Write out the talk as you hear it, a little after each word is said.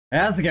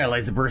How's it going,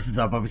 laser bursters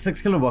up? I'm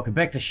Sixkilla, welcome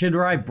back to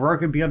Shinrai,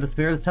 Broken Beyond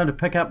Despair. It's time to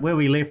pick up where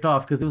we left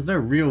off, because there was no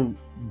real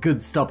good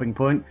stopping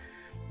point.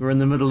 We're in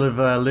the middle of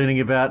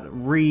learning about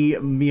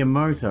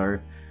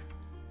Miyamoto.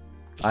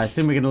 I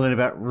assume we're going to learn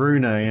about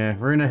Runa, yeah.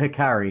 Runa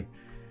Hikari.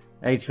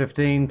 Age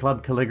 15,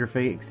 club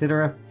calligraphy,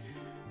 etc.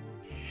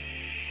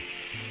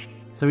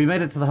 So we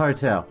made it to the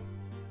hotel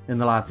in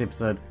the last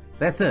episode.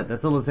 That's it,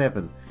 that's all that's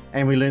happened.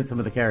 And we learned some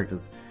of the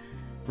characters.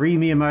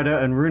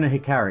 Miyamoto and Runa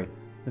Hikari.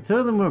 The two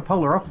of them were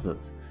polar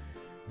opposites.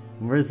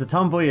 Whereas the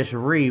tomboyish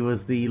Ri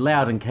was the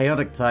loud and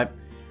chaotic type,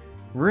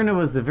 Runa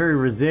was the very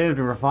reserved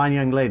and refined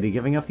young lady,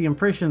 giving off the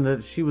impression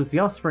that she was the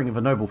offspring of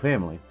a noble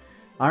family.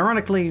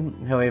 Ironically,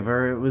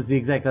 however, it was the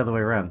exact other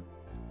way around.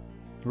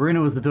 Runa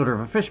was the daughter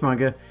of a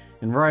fishmonger,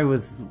 and Ri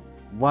was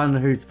one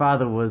whose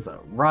father was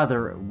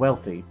rather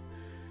wealthy.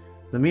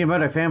 The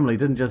Miyamoto family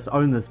didn't just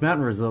own this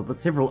mountain resort, but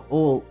several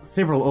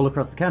all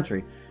across the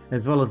country,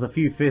 as well as a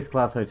few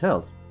first-class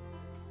hotels.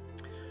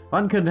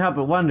 One couldn't help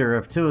but wonder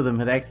if two of them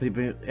had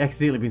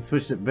accidentally been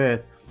switched at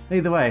birth.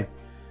 Either way,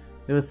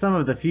 there was some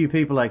of the few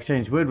people I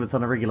exchanged word with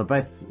on a regular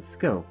basis at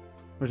school,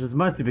 which is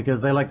mostly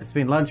because they like to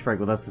spend lunch break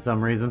with us for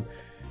some reason.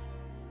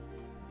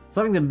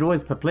 Something that had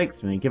always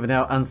perplexed me, given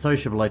how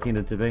unsociable I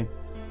tended to be.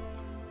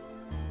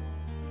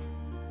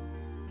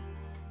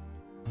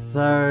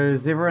 So,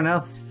 is everyone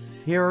else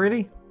here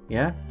already?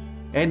 Yeah?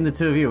 Adding the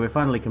two of you, we're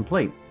finally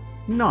complete.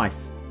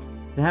 Nice!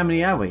 So how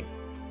many are we?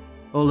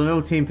 All in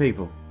all, 10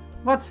 people.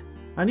 What?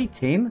 Only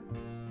 10?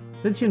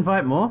 Didn't you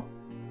invite more?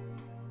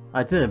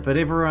 I did, but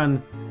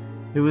everyone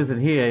who isn't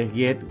here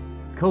yet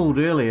called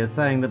earlier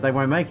saying that they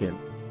won't make it.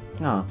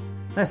 Oh,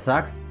 that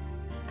sucks.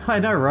 I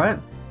know, right?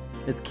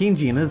 It's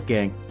Kenji and his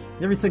gang.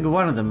 Every single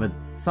one of them had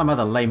some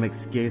other lame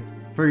excuse.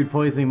 Food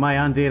poisoning my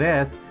undead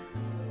ass.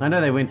 I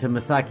know they went to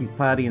Masaki's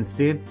party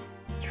instead.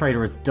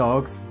 Traitorous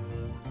dogs.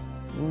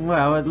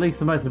 Well, at least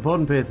the most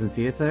important person's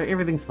here, so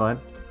everything's fine.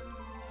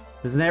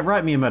 Isn't that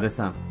right,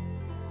 Miyamoto-san?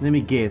 Let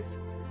me guess.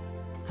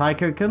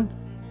 Taiko-kun?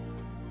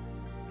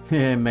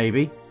 Yeah,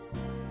 maybe.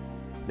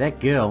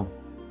 That girl.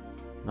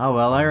 Oh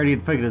well, I already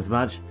had figured as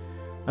much.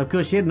 Of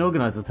course, she hadn't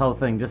organised this whole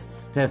thing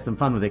just to have some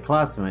fun with her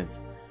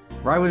classmates.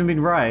 Rai would have been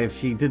Rai if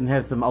she didn't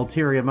have some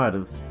ulterior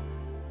motives.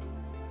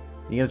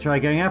 You gonna try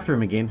going after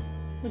him again?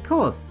 Of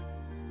course!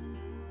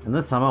 And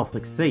this time I'll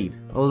succeed.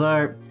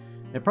 Although,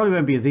 it probably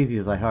won't be as easy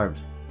as I hoped.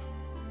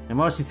 And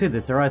while she said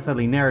this, her eyes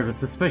suddenly narrowed with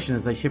suspicion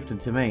as they shifted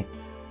to me.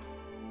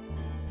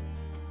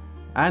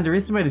 I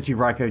underestimated you,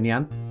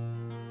 Raiko-nyan.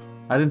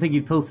 I didn't think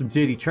you'd pull some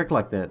dirty trick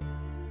like that.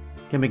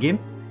 Come again?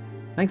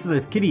 Thanks to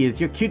those kitty ears,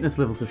 your cuteness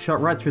levels have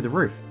shot right through the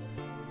roof.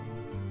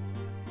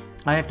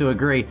 I have to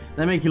agree,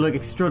 they make you look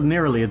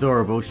extraordinarily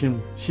adorable,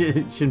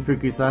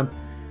 Shinpuku-san.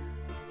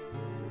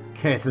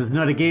 Curses,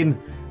 not again!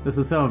 This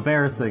is so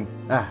embarrassing.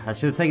 I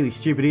should have taken these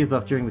stupid ears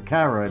off during the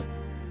car ride.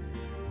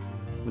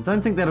 I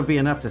don't think that'll be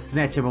enough to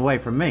snatch him away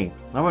from me.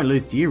 I won't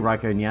lose to you,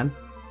 Raiko-nyan.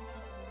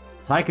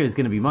 Taiko's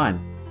gonna be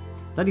mine.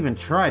 Don't even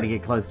try to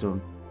get close to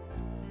him.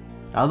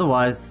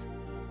 Otherwise,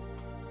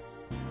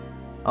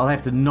 I'll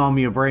have to nom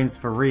your brains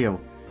for real.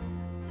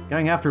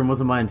 Going after him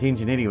wasn't my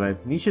intention anyway.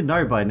 You should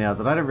know by now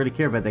that I don't really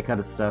care about that kind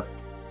of stuff.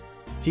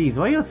 Geez,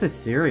 why are you so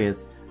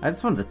serious? I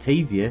just wanted to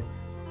tease you.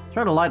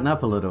 Try to lighten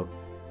up a little.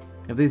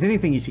 If there's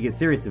anything you should get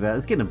serious about,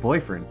 it's getting a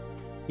boyfriend.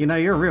 You know,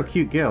 you're a real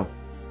cute girl.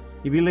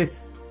 If you'd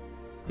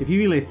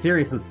be less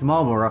serious and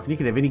smile more often, you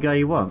could have any guy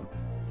you want.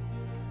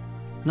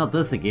 Not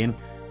this again.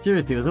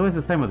 Seriously, it was always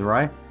the same with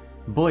Rai.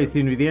 Boys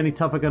seem to be the only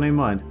topic on her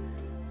mind.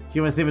 She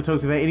almost never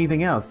talked about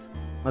anything else.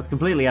 I was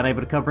completely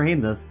unable to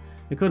comprehend this.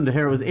 According to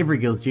her, it was every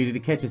girl's duty to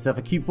catch herself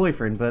a cute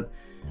boyfriend, but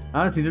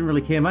I honestly didn't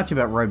really care much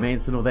about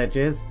romance and all that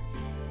jazz.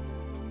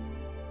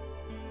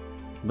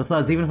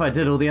 Besides, even if I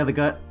did, all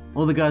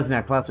the guys in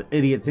our class were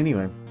idiots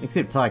anyway,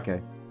 except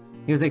Taiko.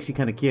 He was actually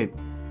kind of cute.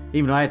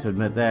 Even I had to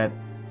admit that.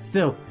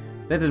 Still,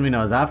 that didn't mean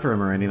I was after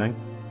him or anything.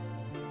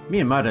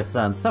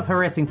 Miyamoto-san, stop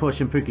harassing poor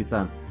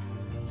Shinpuku-san.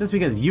 Just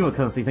because you are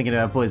constantly thinking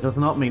about boys does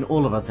not mean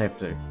all of us have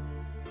to.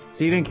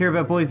 So you don't care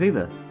about boys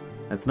either?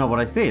 That's not what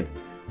I said.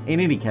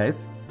 In any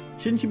case,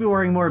 shouldn't you be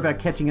worrying more about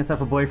catching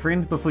yourself a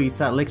boyfriend before you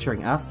start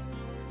lecturing us?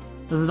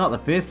 This is not the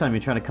first time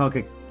you're trying to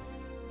conquer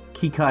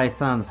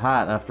Kikai-san's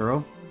heart, after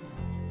all.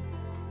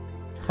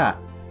 Ha!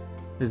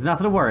 There's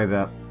nothing to worry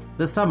about.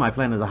 This time my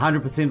plan is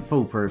 100%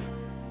 foolproof.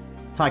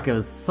 Taiko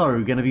is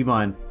so gonna be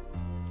mine.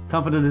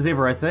 Confident as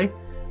ever, I say.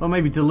 Or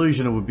maybe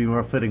delusional would be more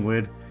a fitting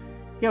word.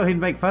 Go ahead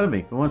and make fun of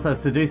me, but once I've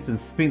seduced and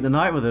spent the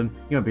night with him,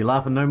 you won't be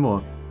laughing no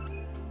more.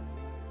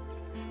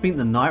 Spent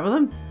the night with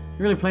him?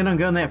 You really plan on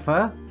going that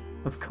far?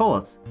 Of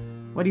course.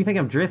 Why do you think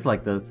I'm dressed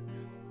like this?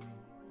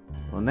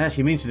 Well, now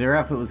she mentioned her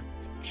outfit was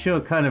sure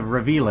kind of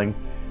revealing.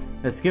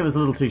 Her skirt was a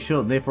little too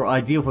short and therefore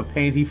ideal for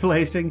panty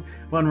flashing.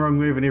 One wrong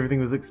move and everything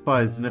was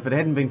exposed, and if it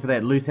hadn't been for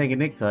that loose hanging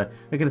necktie,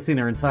 I could have seen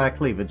her entire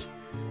cleavage.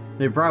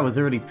 Her bra was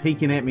already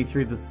peeking at me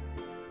through this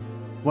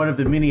one of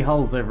the many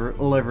holes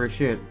all over her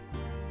shirt.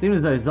 Seemed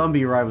as though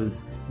Zombie Rai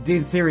was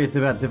dead serious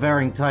about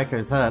devouring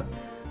Taiko's heart.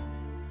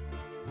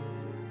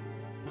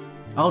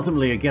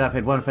 Ultimately, her get-up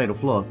had one fatal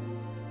flaw.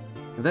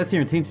 If that's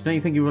your intention, don't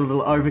you think you were a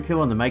little overkill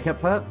on the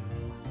makeup part?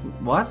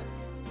 What?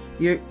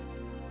 You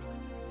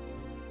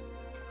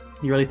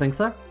really think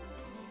so?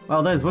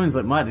 Well, those wounds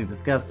look mighty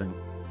disgusting.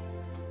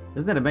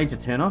 Isn't that a major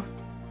turnoff?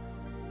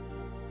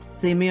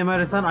 See,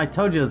 Miyamoto-san, I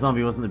told you a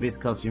zombie wasn't the best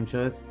costume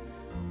choice.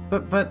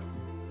 But...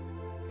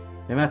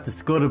 Their mouth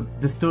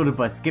distorted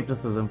by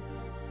skepticism.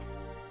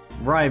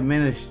 Rai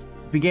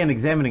began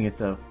examining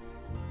herself.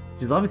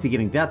 She's obviously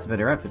getting doubts about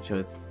her outfit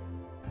choice.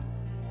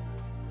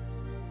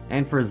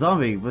 And for a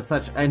zombie with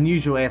such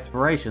unusual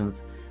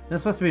aspirations,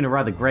 that's supposed to be a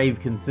rather grave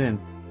concern.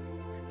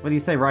 What do you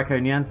say,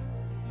 Raiko-nyan?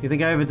 You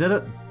think I overdid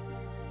it?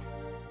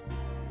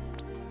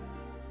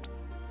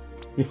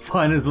 You're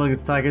fine as long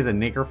as Taiko's a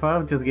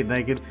necrophile? Just get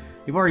naked.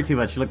 You worry too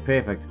much, you look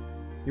perfect.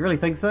 You really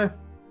think so?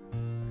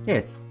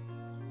 Yes.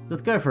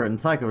 Just go for it and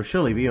Taiko will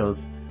surely be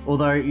yours.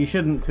 Although, you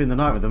shouldn't spend the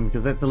night with him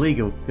because that's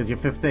illegal, because you're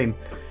 15.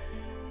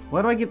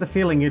 Why do I get the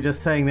feeling you're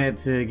just saying that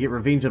to get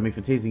revenge on me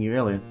for teasing you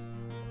earlier?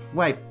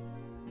 Wait,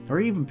 are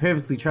you even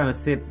purposely trying to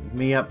set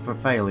me up for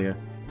failure?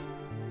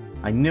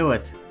 I knew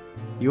it.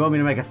 You want me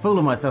to make a fool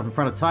of myself in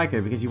front of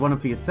Taiko because you want him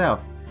for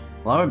yourself.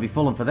 Well, I won't be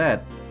falling for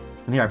that.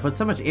 And here, I put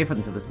so much effort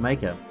into this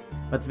makeup.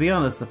 But to be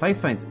honest, the face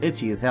paint's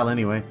itchy as hell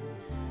anyway.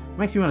 It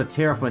makes me want to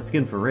tear off my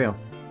skin for real.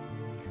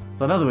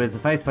 So in other words, the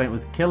face paint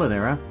was killing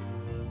her, huh?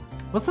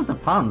 What's with the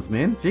puns,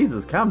 man?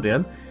 Jesus, calm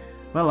down.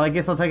 Well, I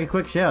guess I'll take a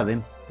quick shower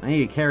then. I need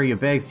to carry your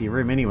bags to your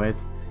room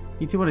anyways.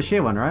 You two want to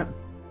share one, right?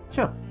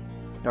 Sure.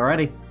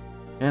 Alrighty.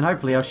 And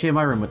hopefully I'll share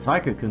my room with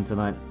Taiko-kun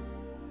tonight.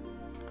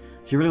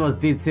 She really was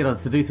dead set on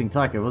seducing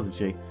Taiko, wasn't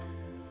she?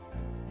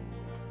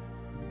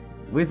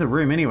 Where's the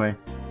room anyway?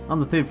 On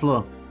the 3rd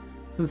floor.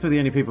 Since we're the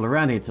only people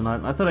around here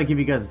tonight, I thought I'd give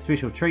you guys a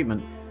special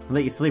treatment and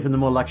let you sleep in the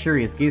more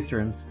luxurious guest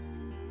rooms.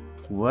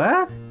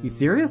 What? You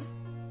serious?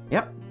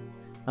 Yep.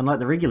 Unlike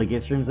the regular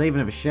guest rooms, they even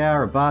have a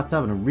shower, a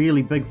bathtub, and a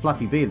really big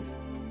fluffy beds.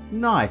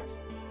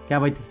 Nice.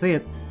 Can't wait to see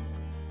it.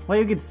 Well,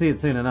 you'll get to see it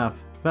soon enough.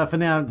 But for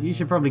now, you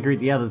should probably greet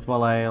the others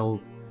while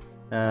I'll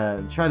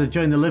try to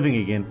join the living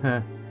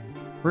again.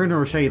 Runa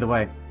will show you the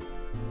way.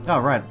 Oh,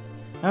 right.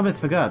 I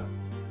almost forgot.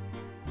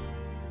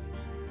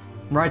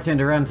 Rai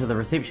turned around to the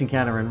reception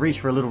counter and reached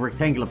for a little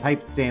rectangular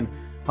paper stand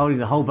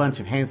holding a whole bunch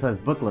of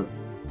hand-sized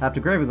booklets.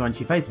 After grabbing one,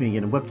 she faced me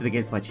again and whipped it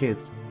against my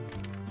chest.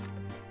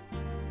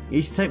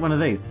 You should take one of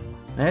these.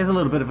 It has a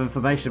little bit of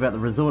information about the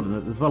resort in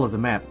it, as well as a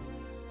map.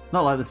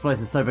 Not like this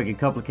place is so big and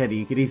complicated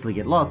you could easily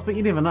get lost, but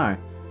you never know.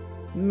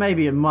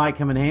 Maybe it might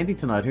come in handy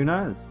tonight, who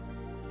knows?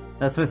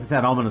 That's supposed to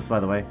sound ominous, by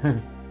the way.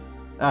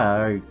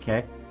 Oh,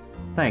 okay.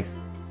 Thanks.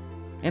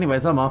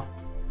 Anyways, I'm off.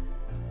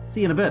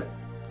 See you in a bit.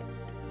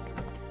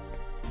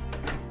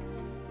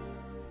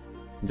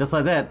 And just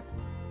like that,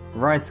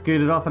 Rai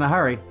scooted off in a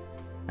hurry,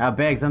 our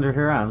bags under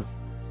her arms.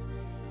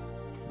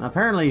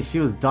 Apparently, she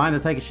was dying to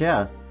take a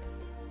shower.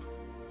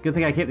 Good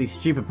thing I kept these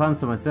stupid puns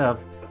to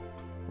myself.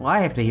 Well, I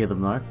have to hear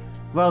them though.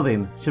 Well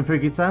then,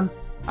 Shimpuku-san?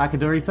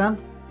 Akadori-san?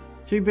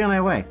 Should we be on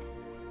our way?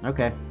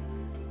 Okay.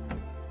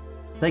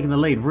 Taking the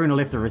lead, Runa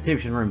left the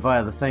reception room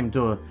via the same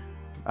door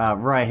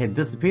Rai had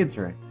disappeared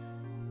through.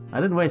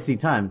 I didn't waste any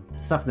time,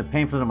 stuffing the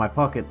pamphlet in my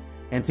pocket,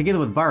 and together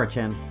with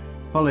Bara-chan,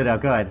 followed our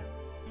guide.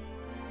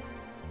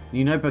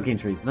 New notebook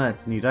entries,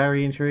 nice. New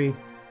diary entry,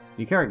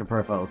 new character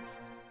profiles.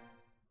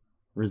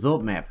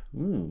 Resort map,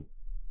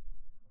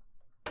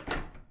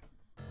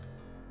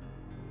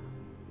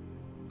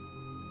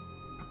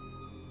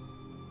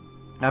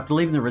 After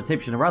leaving the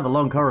reception, a rather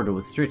long corridor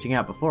was stretching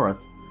out before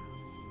us.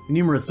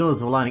 Numerous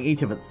doors were lining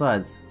each of its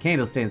sides,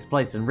 candlestands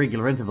placed in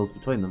regular intervals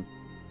between them.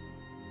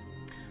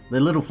 Their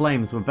little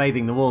flames were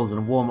bathing the walls in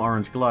a warm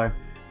orange glow.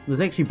 It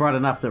was actually bright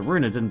enough that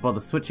Runa didn't bother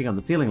switching on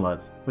the ceiling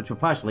lights, which were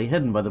partially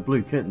hidden by the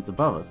blue curtains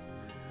above us.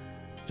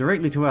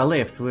 Directly to our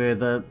left were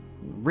the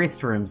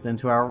restrooms, and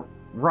to our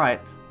right,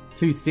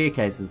 2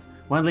 staircases,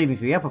 one leading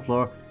to the upper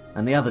floor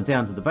and the other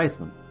down to the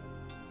basement.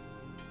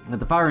 At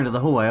the far end of the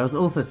hallway, I was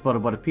also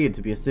spotted what appeared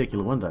to be a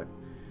circular window.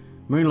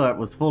 Moonlight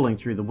was falling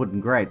through the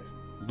wooden grates,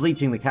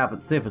 bleaching the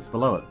carpet surface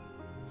below it.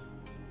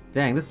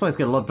 Dang, this place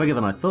got a lot bigger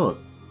than I thought.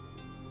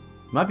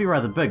 Might be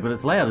rather big, but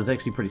its layout is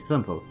actually pretty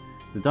simple.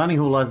 The dining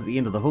hall lies at the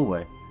end of the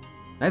hallway.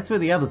 That's where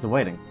the others are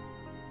waiting.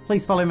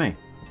 Please follow me.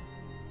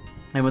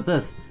 And with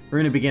this,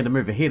 Runa began to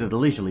move ahead at a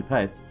leisurely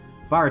pace.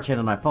 Bara-chan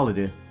and I followed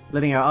her,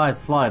 letting our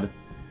eyes slide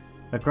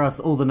across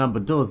all the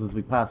numbered doors as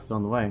we passed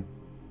on the way.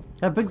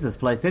 How big's this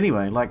place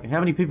anyway? Like, how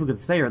many people could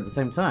stay here at the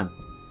same time?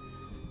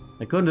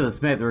 According to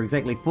this map, there are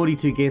exactly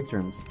 42 guest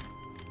rooms.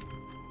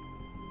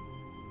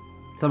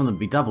 Some of them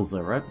be doubles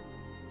though, right?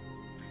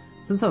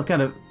 Since I was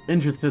kind of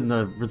interested in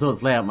the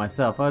resort's layout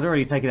myself, I'd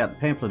already taken out the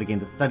pamphlet again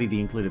to study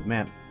the included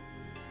map.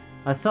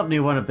 I stopped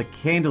near one of the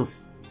candle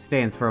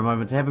stands for a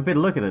moment to have a better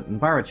look at it, and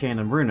Bara-chan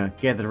and Runa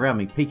gathered around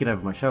me, peeking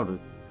over my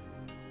shoulders.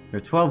 There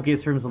are 12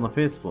 guest rooms on the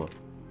first floor,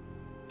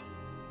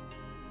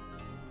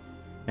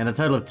 and a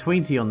total of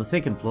 20 on the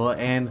second floor,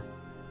 and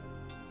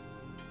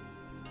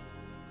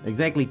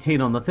exactly 10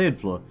 on the third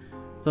floor.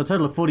 So a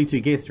total of 42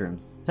 guest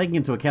rooms. Taking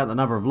into account the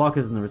number of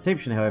lockers in the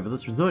reception, however,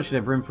 this resort should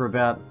have room for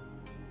about,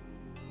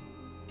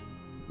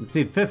 it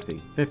said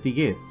 50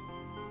 guests.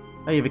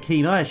 Oh, you have a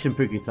keen eye,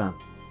 Shimpuku-san.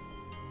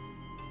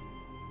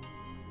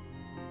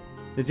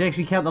 Did you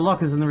actually count the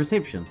lockers in the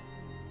reception?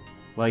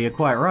 Well, you're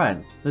quite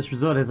right. This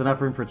resort has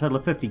enough room for a total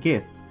of 50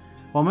 guests.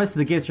 While most of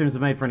the guest rooms are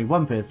made for only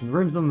one person, the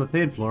rooms on the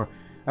 3rd floor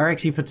are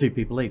actually for 2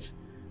 people each.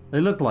 They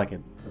look like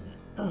it.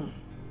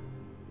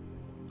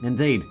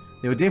 Indeed,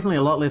 there were definitely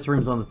a lot less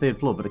rooms on the 3rd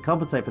floor, but to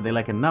compensate for their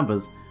lack in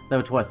numbers, they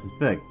were twice as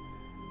big.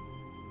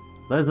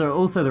 Those are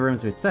also the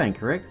rooms we're staying,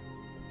 correct?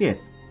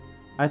 Yes.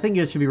 I think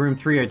yours should be room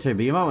 302,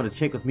 but you might want to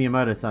check with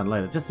Miyamoto-san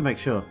later, just to make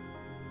sure.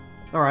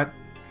 Alright.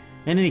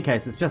 In any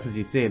case, it's just as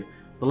you said.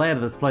 The layout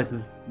of this place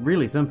is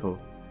really simple.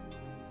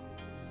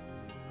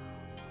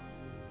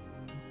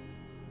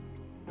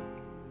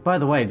 By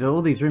the way, do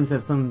all these rooms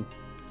have some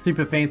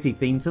super fancy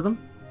theme to them?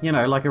 You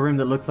know, like a room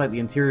that looks like the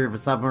interior of a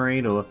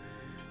submarine, or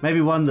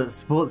maybe one that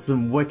sports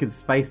some wicked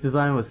space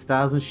design with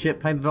stars and shit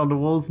painted on the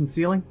walls and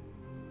ceiling?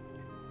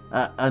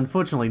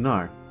 Unfortunately,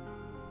 no.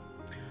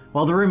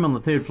 While the room on the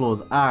 3rd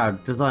floors are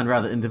designed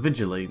rather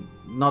individually,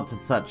 not to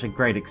such a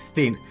great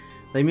extent,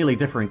 they merely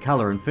differ in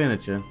colour and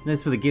furniture.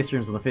 As for the guest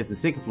rooms on the 1st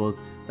and 2nd floors,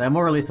 they are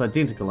more or less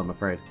identical, I'm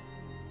afraid.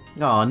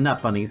 Oh,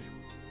 nut bunnies.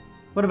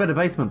 What about the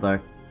basement, though?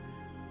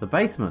 The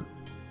basement?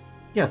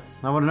 Yes,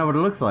 I want to know what it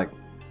looks like.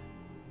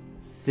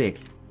 Sick.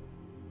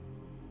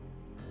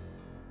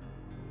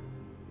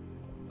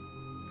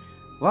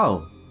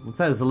 Whoa, looks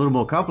like it's a little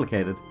more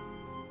complicated.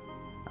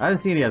 I don't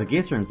see any other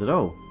guest rooms at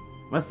all.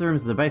 Most of the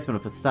rooms in the basement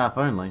are for staff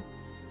only,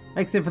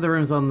 except for the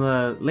rooms on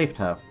the left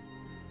half.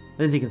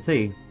 As you can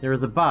see, there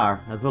is a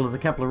bar, as well as a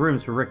couple of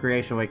rooms for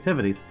recreational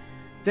activities.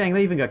 Dang,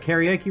 they even got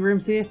karaoke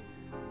rooms here?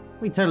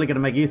 We totally gotta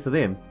make use of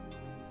them.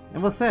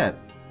 And what's that?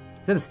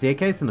 Is that a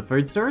staircase and a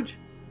food storage?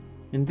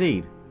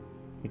 Indeed.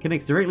 It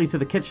connects directly to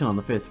the kitchen on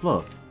the 1st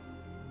floor.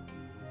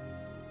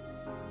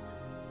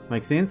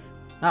 Makes sense?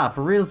 Ah,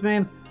 for reals,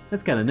 man?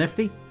 That's kinda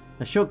nifty.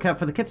 A shortcut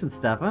for the kitchen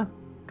staff, huh?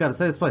 Gotta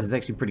say, this place is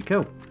actually pretty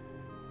cool.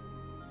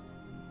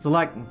 So,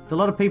 like, do a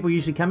lot of people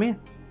usually come here?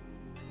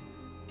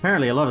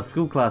 Apparently, a lot of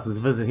school classes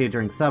visit here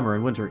during summer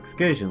and winter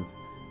excursions.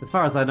 As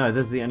far as I know,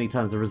 this is the only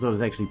times the resort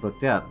is actually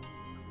booked out.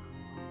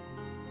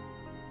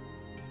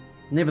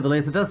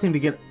 Nevertheless, it does seem to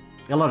get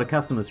a lot of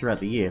customers throughout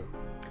the year.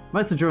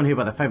 Most are drawn here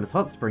by the famous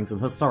hot springs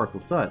and historical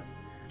sites.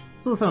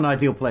 It's also an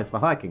ideal place for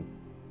hiking.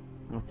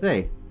 I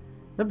see.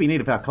 That'd be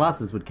neat if our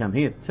classes would come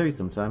here too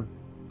sometime.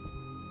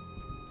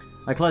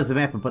 I closed the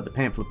map and put the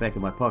pamphlet back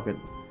in my pocket.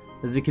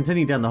 As we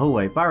continued down the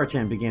hallway,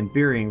 Bara-chan began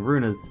burying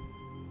Runa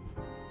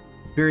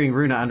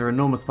under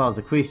enormous piles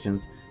of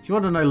questions. She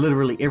wanted to know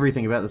literally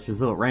everything about this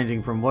resort,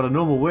 ranging from what a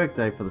normal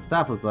workday for the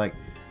staff was like,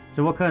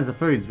 to what kinds of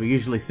foods we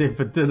usually serve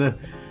for dinner.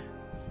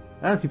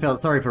 I honestly felt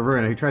sorry for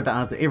Runa, who tried to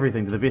answer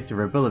everything to the best of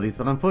her abilities,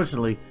 but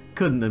unfortunately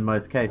couldn't in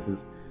most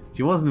cases.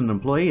 She wasn't an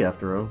employee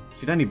after all.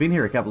 She'd only been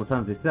here a couple of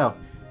times herself,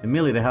 and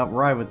merely to help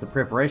Rai with the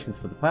preparations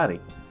for the party.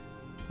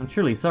 I'm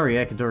truly sorry,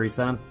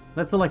 Akadori-san.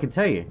 That's all I can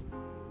tell you.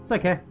 It's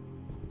okay.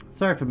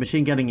 Sorry for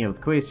machine gunning you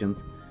with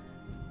questions.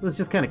 I was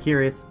just kind of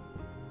curious.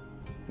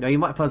 Now, you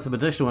might find some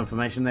additional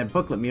information in that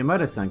booklet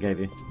Miyamoto-san gave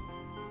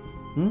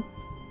you.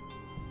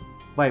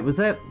 Wait, was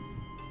that?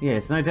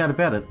 Yes, no doubt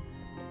about it.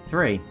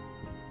 3. You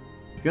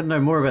gotta know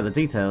more about the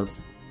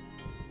details.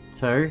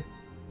 2.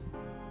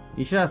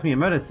 You should ask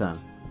Miyamoto-san.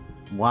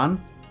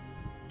 1.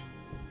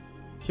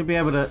 Should be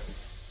able to...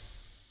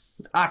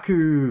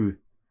 Aku!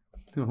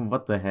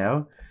 What the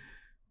hell?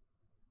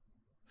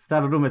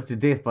 Startled almost to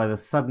death by the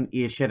sudden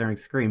ear-shattering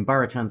scream,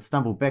 Bara-chan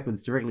stumbled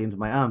backwards directly into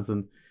my arms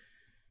and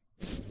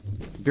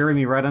buried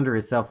me right under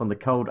herself on the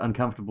cold,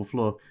 uncomfortable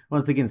floor.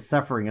 Once again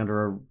suffering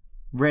under a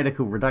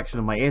radical reduction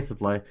of my air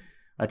supply,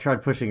 I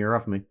tried pushing her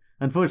off me.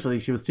 Unfortunately,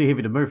 she was too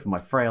heavy to move for my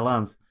frail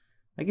arms.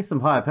 I guess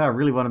some higher power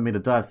really wanted me to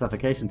die of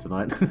suffocation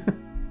tonight.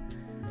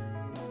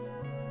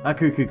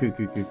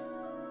 Aku-ku-ku-ku-ku.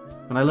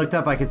 When I looked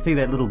up, I could see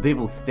that little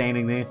devil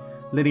standing there,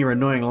 letting her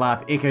annoying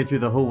laugh echo through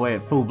the hallway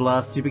at full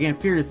blast. She began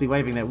furiously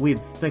waving that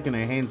weird stick in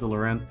her hands all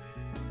around.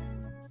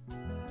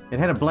 It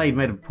had a blade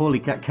made of poorly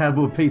cut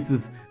cardboard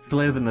pieces,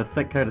 slathered in a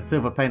thick coat of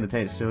silver paint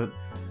attached to it.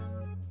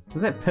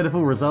 Was that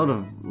pitiful result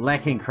of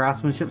lacking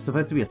craftsmanship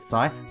supposed to be a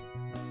scythe?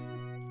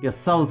 Your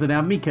souls are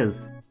now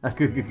Mika's!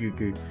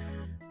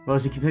 While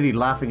she continued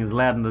laughing as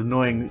loud and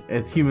annoying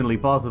as humanly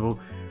possible,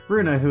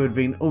 Runa, who had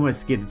been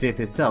almost scared to death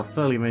herself,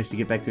 slowly managed to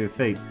get back to her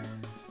feet.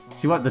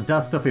 She wiped the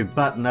dust off her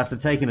butt and, after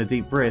taking a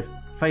deep breath,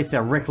 faced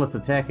our reckless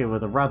attacker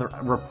with a rather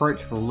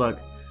reproachful look.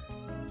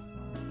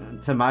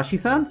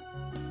 Tamashi-san?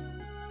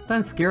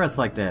 Don't scare us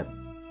like that.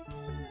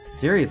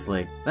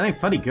 Seriously, that ain't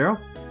funny, girl.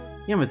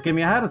 You almost gave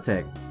me a heart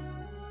attack.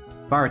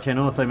 Bara-chan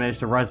also managed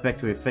to rise back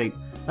to her feet.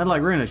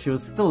 Unlike Runa, she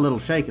was still a little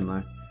shaken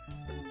though.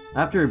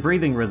 After her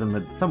breathing rhythm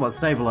had somewhat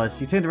stabilized,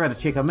 she turned around to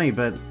check on me,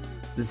 but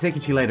the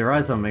second she laid her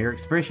eyes on me, her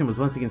expression was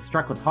once again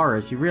struck with horror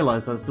as she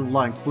realized I was still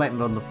lying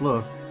flattened on the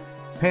floor.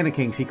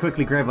 Panicking, she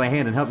quickly grabbed my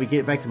hand and helped me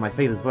get back to my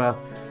feet as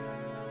well.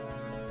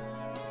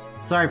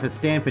 Sorry for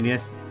stamping you.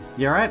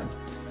 You alright?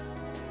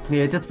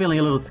 Yeah, just feeling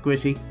a little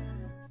squishy.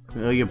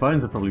 Oh, your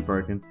bones are probably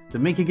broken.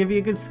 Did Mika give you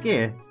a good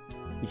scare?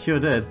 You sure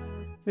did.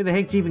 Where the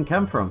heck did you even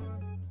come from?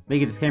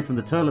 Mika just came from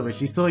the toilet where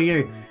she saw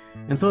you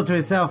and thought to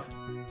herself,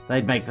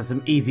 they'd make for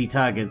some easy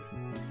targets.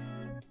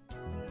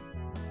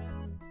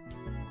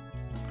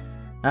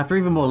 After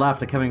even more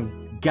laughter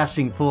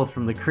gushing forth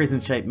from the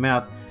crescent-shaped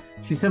mouth,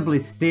 she simply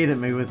stared at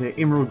me with her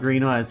emerald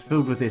green eyes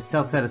filled with her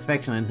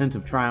self-satisfaction and hint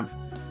of triumph.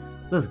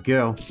 This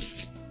girl.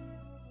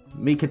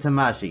 Mika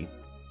Tamashi.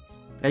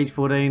 Age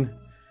 14.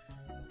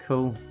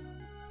 Cool.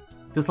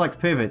 Dislikes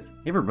perverts.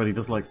 Everybody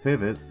dislikes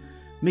perverts.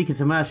 Mika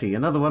Tamashi,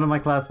 another one of my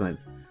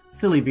classmates.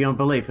 Silly beyond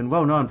belief and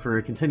well known for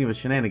her continuous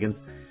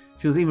shenanigans.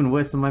 She was even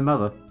worse than my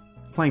mother.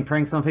 Playing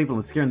pranks on people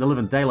and scaring the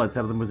living daylights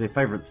out of them was her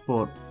favourite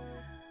sport.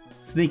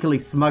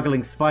 Sneakily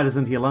smuggling spiders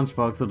into your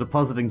lunchbox or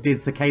depositing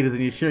dead cicadas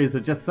in your shoes were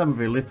just some of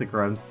her lesser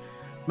crimes.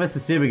 Most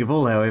disturbing of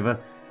all, however,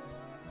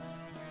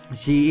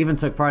 she even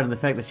took pride in the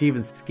fact that she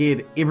even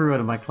scared everyone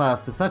in my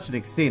class to such an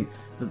extent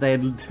that they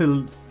had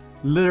to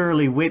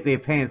literally wet their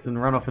pants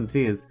and run off in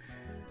tears.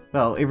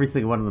 Well, every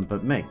single one of them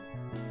but me.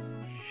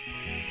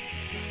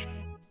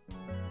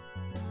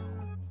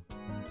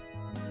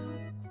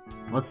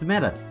 What's the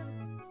matter?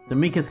 Did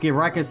Mika scare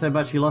Raiko so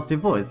much she lost her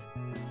voice?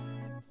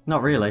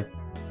 Not really.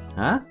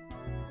 Huh?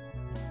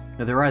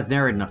 With her eyes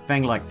narrowed and a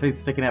fang-like tooth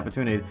sticking out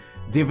between her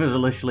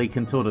devilishly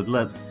contorted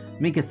lips,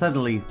 Mika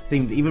suddenly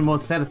seemed even more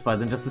satisfied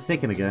than just a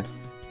second ago.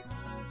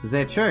 Is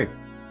that true?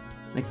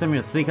 Next time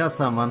you sneak up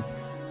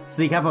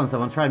on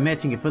someone, try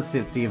matching your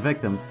footsteps to your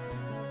victims.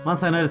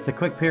 Once I noticed a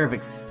quick pair of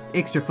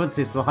extra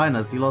footsteps behind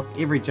us, he lost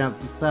every chance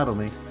to startle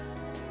me.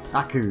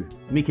 Aku.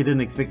 Mika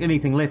didn't expect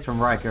anything less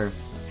from Raiko.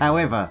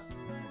 However,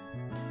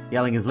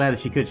 yelling as loud as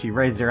she could, she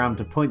raised her arm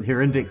to point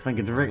her index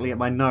finger directly at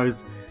my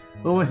nose,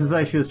 almost as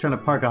though she was trying to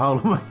poke a hole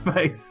in my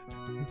face.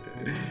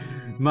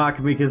 Mark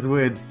Mika's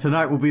words.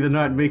 Tonight will be the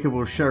night Mika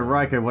will show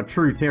Raiko what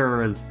true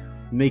terror is.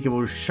 Mika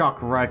will shock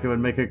Raiko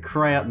and make her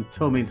cry out in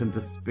torment and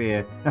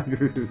despair.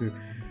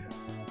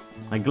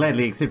 I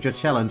gladly accept your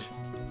challenge.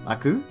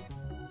 Aku?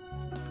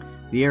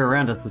 The air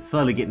around us was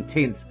slowly getting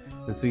tense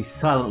as we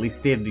silently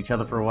stared at each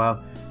other for a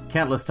while.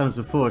 Countless times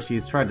before she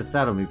has tried to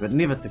startle me, but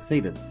never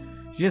succeeded.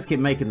 She just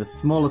kept making the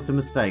smallest of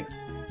mistakes,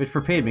 which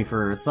prepared me for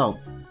her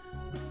assaults.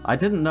 I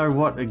didn't know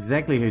what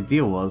exactly her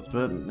deal was,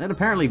 but it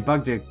apparently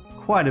bugged her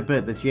quite a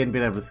bit that she hadn't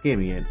been able to scare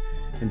me yet,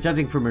 and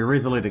judging from her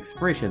resolute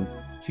expression,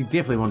 she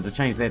definitely wanted to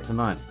change that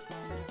tonight.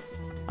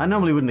 I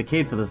normally wouldn't have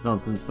cared for this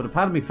nonsense, but a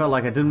part of me felt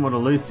like I didn't want to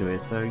lose to her,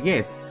 so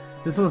yes,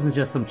 this wasn't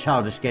just some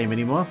childish game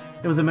anymore,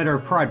 it was a matter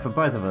of pride for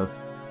both of us.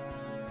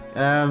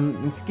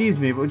 Excuse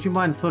me, but would you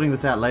mind sorting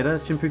this out later,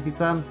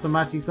 Shinpuki-san,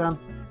 Tamashi-san?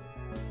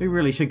 We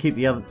really shouldn't keep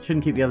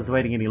the others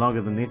waiting any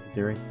longer than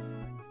necessary.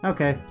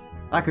 Okay,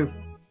 Aku.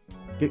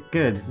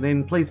 Good,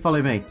 then please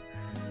follow me.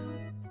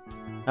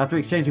 After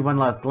exchanging one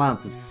last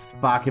glance of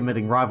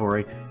spark-emitting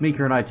rivalry,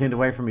 Mika and I turned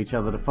away from each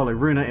other to follow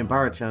Runa and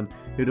Bara-chan,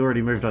 who'd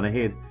already moved on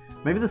ahead.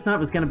 Maybe this night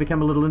was going to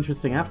become a little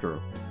interesting after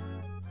all.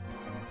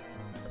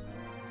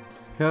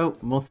 Cool,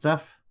 more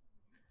stuff.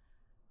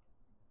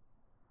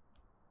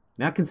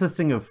 Now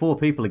consisting of 4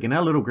 people again,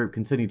 our little group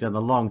continued down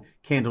the long,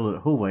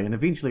 candlelit hallway and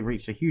eventually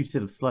reached a huge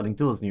set of sliding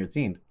doors near its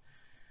end.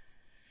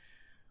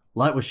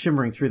 Light was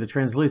shimmering through the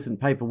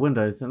translucent paper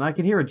windows, and I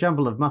could hear a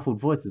jumble of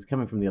muffled voices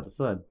coming from the other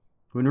side.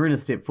 When Runa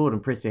stepped forward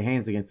and pressed her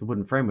hands against the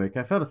wooden framework,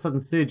 I felt a sudden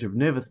surge of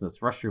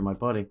nervousness rush through my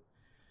body.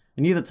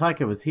 I knew that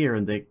Taiko was here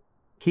and that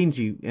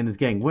Kenji and his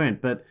gang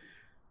weren't, but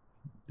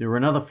there were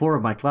another 4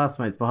 of my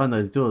classmates behind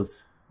those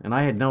doors, and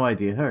I had no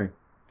idea who.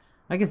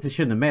 I guess it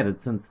shouldn't have mattered,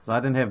 since I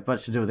didn't have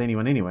much to do with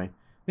anyone anyway.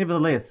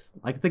 Nevertheless,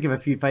 I could think of a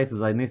few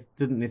faces I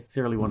didn't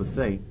necessarily want to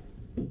see.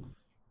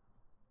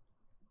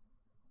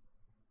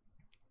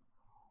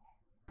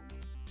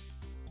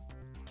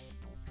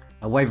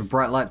 A wave of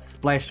bright lights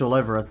splashed all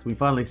over us. We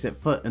finally set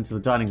foot into the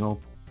dining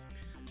hall.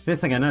 First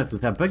thing I noticed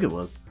was how big it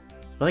was.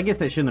 But I guess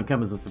that shouldn't have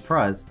come as a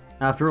surprise.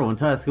 After all,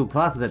 entire school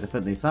classes had to fit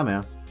in there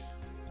somehow.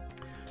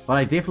 What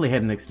I definitely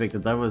hadn't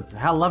expected, though, was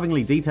how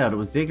lovingly detailed it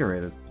was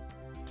decorated.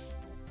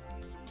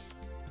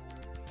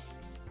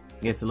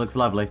 Yes, it looks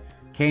lovely.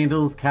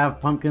 Candles,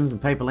 carved pumpkins,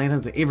 and paper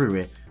lanterns were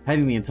everywhere,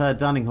 painting the entire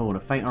dining hall in a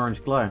faint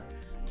orange glow.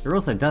 There were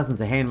also dozens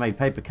of handmade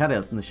paper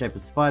cutouts in the shape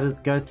of spiders,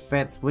 ghosts,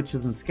 bats,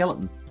 witches, and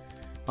skeletons.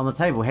 On the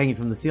table, hanging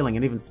from the ceiling,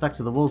 and even stuck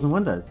to the walls and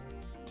windows.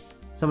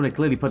 Someone had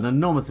clearly put an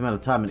enormous amount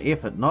of time and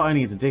effort, not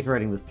only into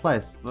decorating this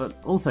place,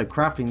 but also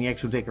crafting the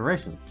actual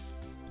decorations.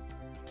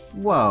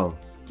 Whoa!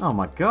 Oh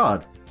my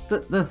god!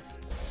 This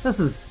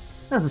is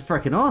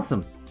freaking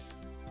awesome!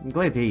 I'm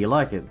glad to hear you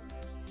like it.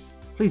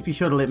 Please be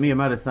sure to let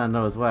Miyamoto-san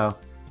know as well.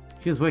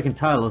 She was working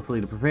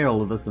tirelessly to prepare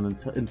all of this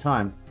in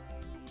time.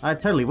 I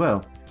totally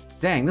will.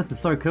 Dang, this is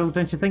so cool,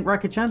 don't you think,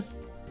 Raiko-chan?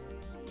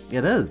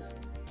 It is.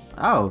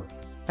 Oh,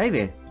 hey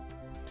there.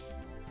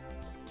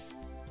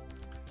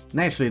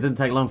 Naturally, it didn't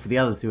take long for the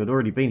others who had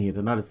already been here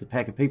to notice the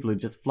pack of people who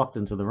just flocked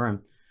into the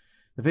room.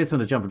 The first one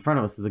to jump in front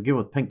of us is a girl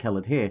with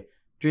pink-coloured hair,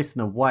 dressed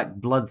in a white,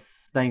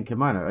 blood-stained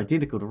kimono,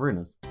 identical to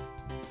Runa's.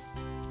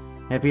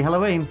 Happy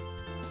Halloween!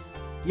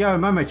 Yo,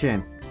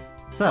 Momo-chan!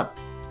 Sup?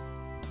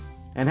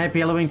 And happy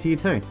Halloween to you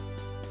too.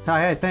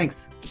 Hey,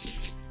 thanks.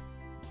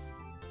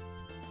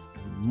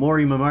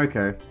 Mori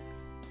Momoko.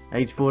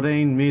 Age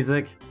 14,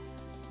 music.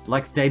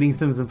 Likes dating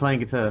sims and playing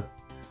guitar.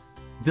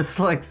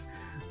 Dislikes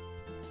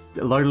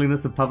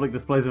loneliness and public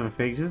displays of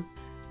affection.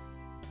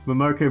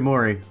 Momoko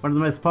Mori, one of the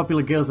most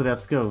popular girls at our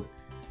school.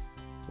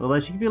 Although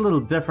she could be a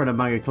little different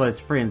among her close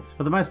friends,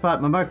 for the most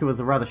part Momoko was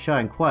a rather shy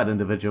and quiet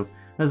individual.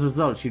 As a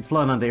result, she'd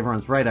flown under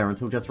everyone's radar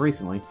until just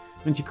recently,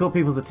 when she caught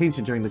people's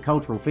attention during the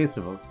cultural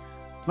festival.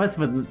 Most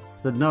of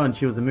us had known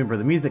she was a member of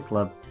the music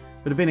club,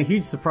 but it had been a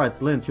huge surprise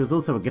to learn she was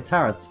also a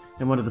guitarist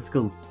in one of the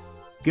school's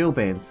girl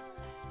bands.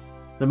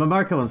 The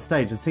Momoko on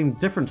stage had seemed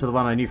different to the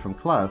one I knew from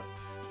class.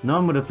 No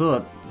one would have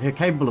thought her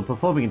capable of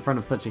performing in front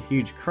of such a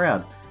huge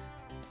crowd,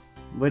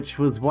 which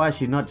was why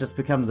she'd not just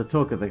become the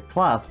talk of the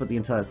class, but the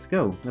entire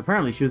school.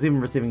 Apparently she was even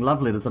receiving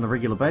love letters on a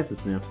regular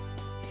basis now.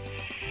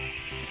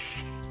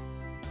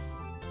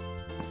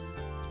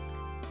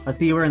 I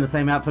see you're wearing the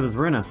same outfit as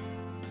Runa.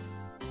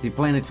 So you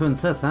playing a twin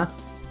sis, huh?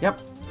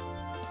 Yep.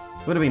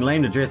 Would have been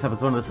lame to dress up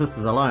as one of the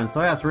sisters alone, so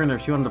I asked Runa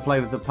if she wanted to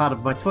play with the part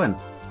of my twin.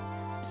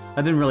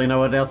 I didn't really know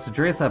what else to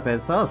dress up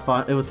as, so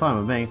it was fine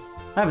with me.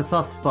 I have a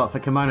soft spot for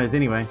kimonos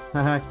anyway.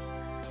 Haha.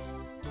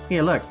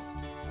 Here, look.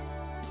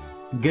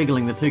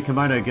 Giggling, the two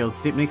kimono girls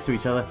stepped next to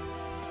each other.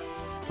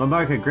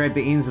 Momoko grabbed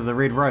the ends of the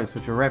red ropes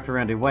which were wrapped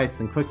around her waist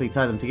and quickly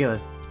tied them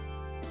together.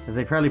 As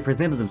they proudly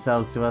presented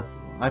themselves to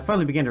us, I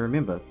finally began to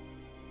remember.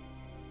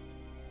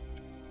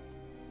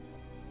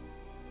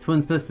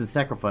 Twin Sisters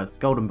Sacrifice,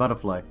 Golden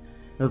Butterfly.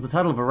 It was the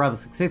title of a rather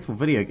successful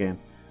video game.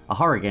 A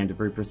horror game to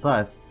be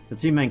precise. The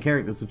two main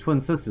characters were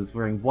twin sisters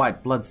wearing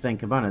white, blood-stained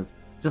kimonos,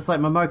 just like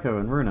Momoko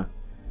and Runa.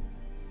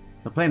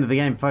 The plot of the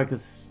game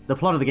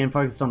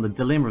focused on the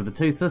dilemma of the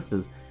two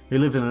sisters who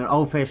lived in an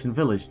old-fashioned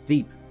village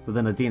deep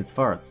within a dense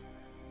forest.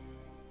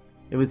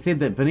 It was said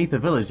that beneath the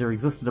village there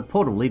existed a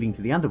portal leading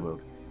to the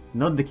underworld.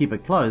 In order to keep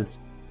it closed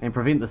and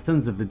prevent the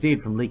sins of the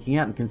dead from leaking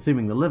out and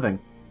consuming the living,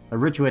 a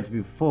ritual had to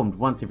be performed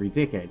once every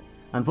decade.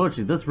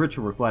 Unfortunately, this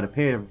ritual required a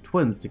pair of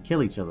twins to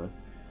kill each other.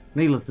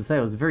 Needless to say,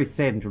 it was a very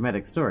sad and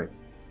dramatic story.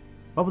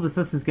 What were the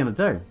sisters going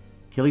to do?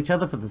 Kill each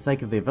other for the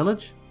sake of their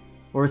village?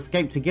 Or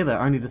escape together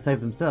only to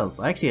save themselves?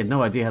 I actually had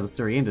no idea how the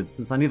story ended,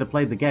 since I neither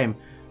played the game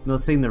nor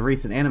seen the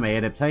recent anime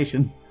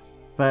adaptation,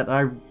 but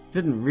I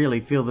didn't really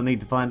feel the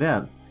need to find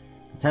out.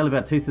 A tale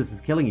about two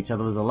sisters killing each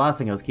other was the last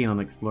thing I was keen on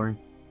exploring.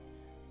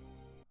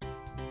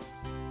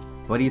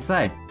 What do you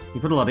say?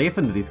 You put a lot of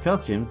effort into these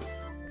costumes.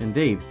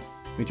 Indeed.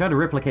 We tried to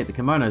replicate the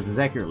kimonos as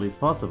accurately as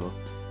possible.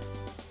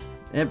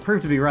 It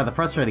proved to be rather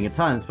frustrating at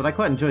times, but I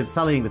quite enjoyed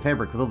sullying the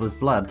fabric with all this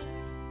blood.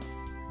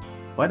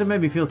 Why did it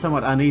make me feel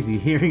somewhat uneasy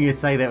hearing her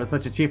say that with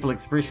such a cheerful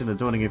expression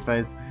adorning her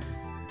face?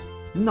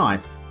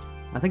 Nice.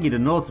 I think you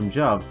did an awesome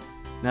job.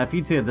 Now if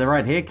you two had the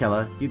right hair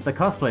colour, the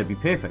cosplay would be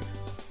perfect.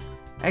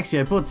 Actually,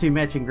 I bought 2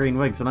 matching green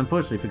wigs, but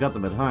unfortunately forgot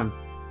them at home.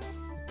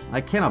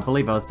 I cannot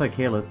believe I was so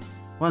careless.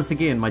 Once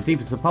again, my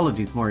deepest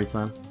apologies,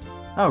 Mori-san.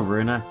 Oh,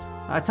 Runa.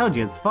 I told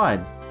you it's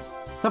fine.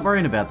 Stop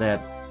worrying about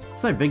that.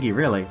 It's no biggie,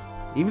 really.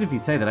 Even if you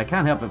say that, I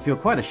can't help but feel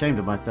quite ashamed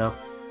of myself.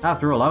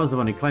 After all, I was the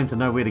one who claimed to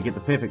know where to get the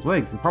perfect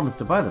wigs and promised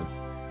to buy them.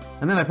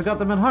 And then I forgot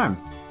them at home,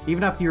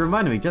 even after you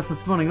reminded me just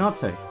this morning not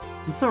to.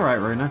 It's alright,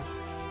 Runa.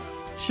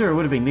 Sure, it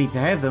would have been neat to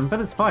have them, but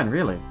it's fine,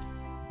 really.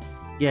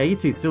 Yeah, you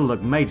two still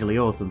look majorly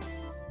awesome.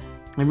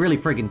 And really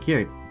friggin'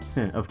 cute.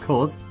 Of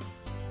course.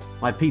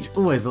 My Peach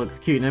always looks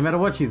cute no matter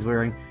what she's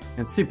wearing,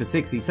 and super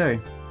sexy too.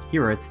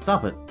 Hero,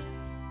 stop it.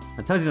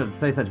 I told you not to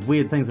say such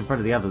weird things in front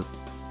of the others.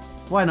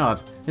 Why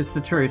not? It's the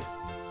truth.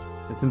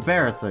 It's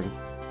embarrassing.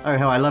 Oh,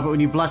 how I love it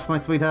when you blush, my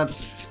sweetheart.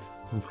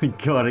 Oh my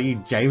god, are you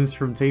James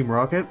from Team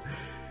Rocket?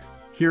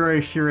 Hiro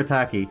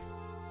Shirataki.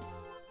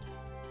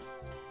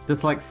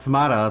 Just like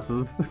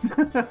smartasses.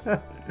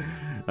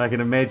 I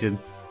can imagine.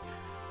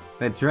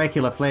 That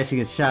Dracula flashing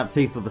his sharp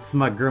teeth with a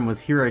smug grin was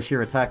Hiro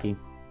Shirataki.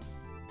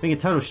 Being a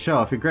total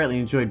show-off who greatly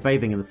enjoyed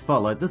bathing in the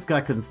spotlight, this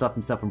guy couldn't stop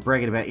himself from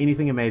bragging about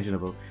anything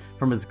imaginable,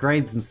 from his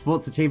grades and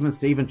sports achievements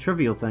to even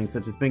trivial things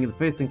such as being the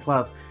first in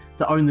class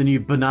to own the new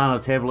banana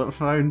tablet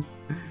phone.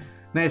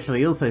 Naturally,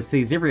 he also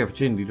seized every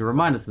opportunity to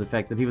remind us of the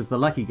fact that he was the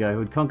lucky guy who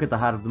had conquered the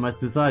heart of the most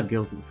desired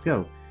girls at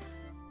school.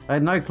 I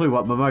had no clue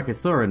what Momoko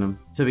saw in him,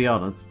 to be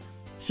honest.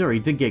 Sure, he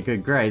did get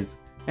good grades,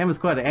 and was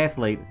quite an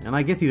athlete, and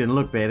I guess he didn't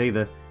look bad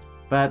either.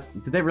 But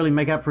did that really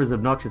make up for his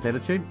obnoxious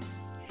attitude?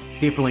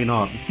 Definitely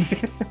not.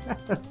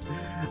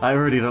 I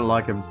already don't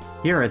like him.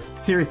 Hero,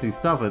 seriously,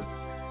 stop it.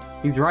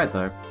 He's right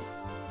though.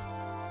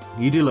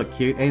 You do look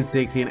cute and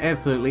sexy in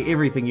absolutely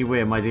everything you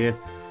wear, my dear.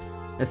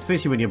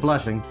 Especially when you're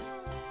blushing.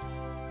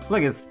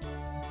 Look, it's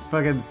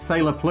fucking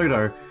Sailor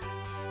Pluto.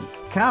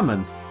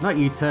 Carmen, not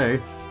you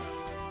too.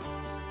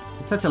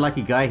 You're such a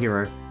lucky guy,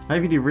 Hero. I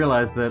hope you do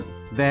realize that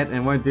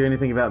and won't do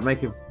anything about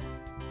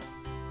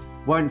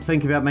won't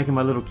think about making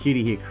my little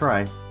cutie here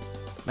cry.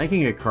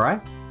 Making her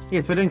cry?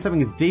 Yes, by doing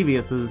something as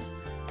devious as,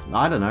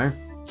 I don't know,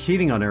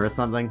 cheating on her or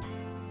something.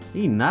 Are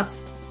you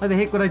nuts? Why the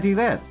heck would I do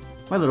that?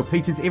 My little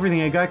Peach is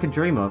everything a guy could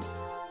dream of.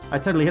 I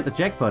totally hit the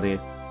jackpot here.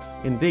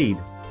 Indeed.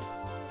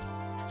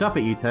 Stop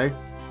it, you two.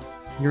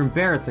 You're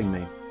embarrassing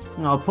me.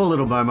 Oh, poor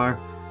little Momo.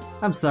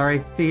 I'm sorry,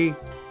 Teehee,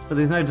 but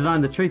there's no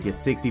denying the truth, you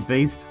sexy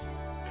beast.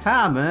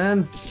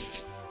 Carmen!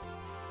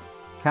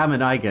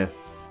 Carmen Iger.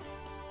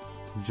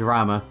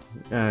 Drama.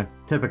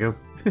 Typical.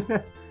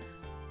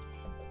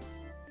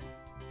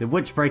 The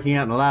witch breaking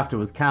out in laughter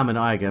was Carmen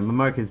Iga,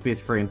 Momoko's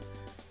best friend.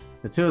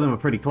 The two of them were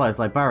pretty close,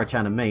 like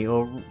Bara-chan and me,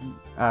 or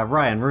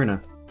Ryan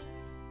Runa.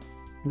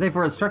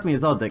 Therefore, it struck me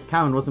as odd that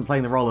Carmen wasn't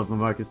playing the role of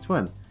Momoko's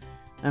twin.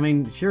 I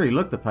mean, she really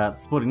looked the part,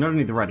 sporting not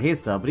only the right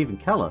hairstyle, but even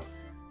colour.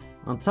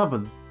 On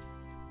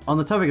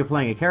the topic of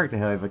playing a character,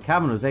 however,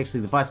 Carmen was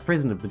actually the vice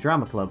president of the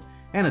drama club,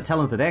 and a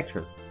talented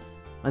actress.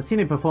 I'd seen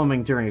her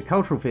performing during a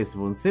cultural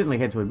festival, and certainly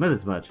had to admit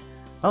as much.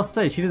 Off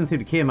stage, she didn't seem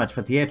to care much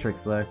for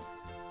theatrics, though.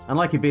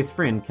 Unlike her best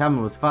friend,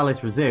 Carmen was far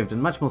less reserved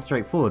and much more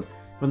straightforward,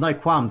 with no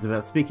qualms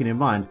about speaking her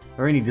mind,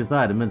 or any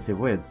desire to mince her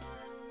words.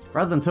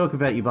 Rather than talk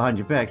about you behind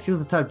your back, she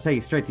was the type to tell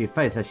you straight to your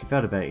face how she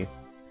felt about you.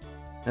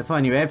 That's why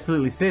I knew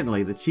absolutely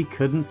certainly that she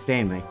couldn't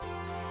stand me.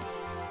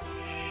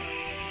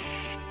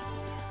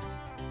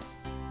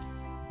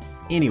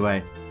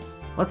 Anyway,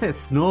 what's that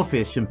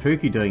snorefest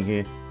Shimpuku doing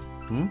here?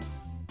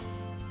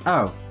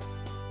 Oh.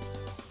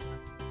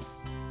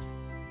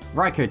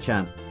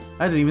 Raiko-chan,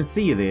 I didn't even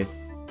see you there.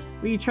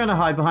 Were you trying to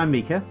hide behind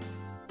Mika?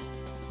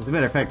 As a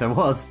matter of fact, I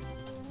was.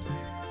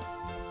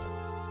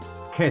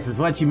 Curses,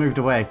 why'd she moved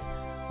away?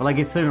 Well, I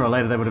guess sooner or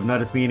later they would have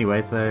noticed me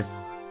anyway, so...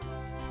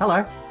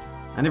 Hello.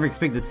 I never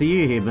expected to see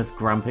you here, Miss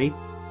Grumpy.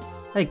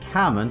 Hey,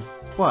 Carmen.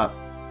 What?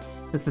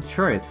 It's the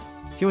truth.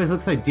 She always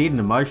looks so dead and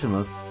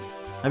emotionless.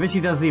 I bet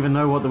she doesn't even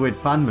know what the word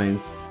fun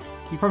means.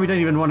 You probably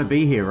don't even want to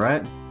be here,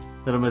 right?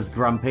 Little Miss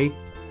Grumpy.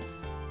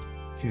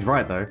 She's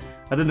right, though.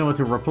 I didn't know what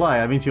to reply.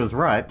 I mean, she was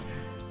right.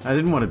 I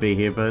didn't want to be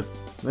here, but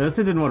I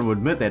also didn't want to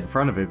admit that in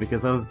front of her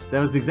because that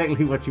was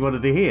exactly what she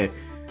wanted to hear.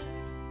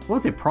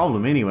 What's her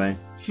problem, anyway?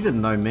 She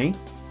didn't know me.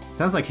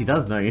 Sounds like she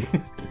does know you.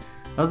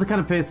 I was the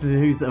kind of person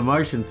whose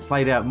emotions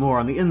played out more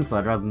on the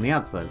inside rather than the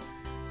outside.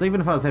 So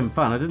even if I was having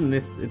fun, it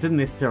didn't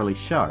necessarily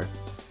show.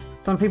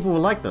 Some people were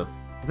like this.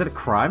 Is that a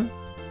crime?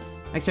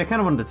 Actually, I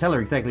kind of wanted to tell her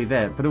exactly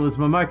that, but it was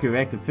Momoko who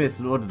acted first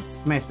in order to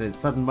smash that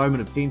sudden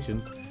moment of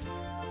tension.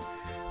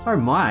 Oh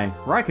my,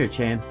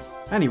 Raiko-chan.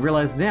 I only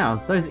realized now,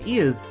 those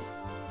ears.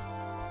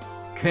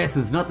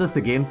 Curses, not this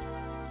again.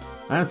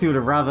 I honestly would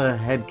have rather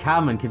had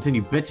Carmen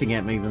continue bitching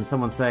at me than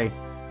someone say,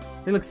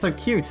 they look so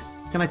cute,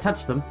 can I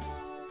touch them?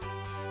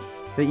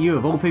 That you,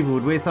 of all people,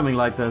 would wear something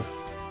like this.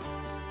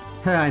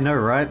 I know,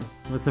 right?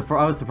 I was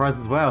surprised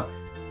as well.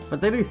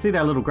 But they do suit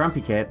our little grumpy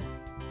cat.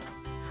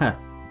 Huh.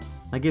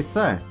 I guess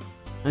so.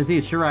 Those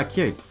ears sure are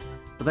cute.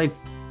 But they'd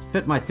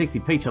fit my sexy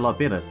peach a lot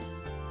better.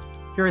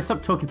 Kira,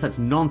 stop talking such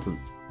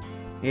nonsense.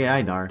 Yeah,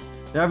 I know.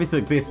 They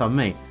obviously look best on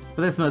me.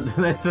 But that's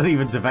not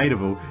even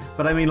debatable.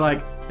 But I mean,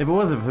 like, if it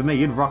wasn't for me,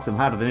 you'd rock them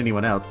harder than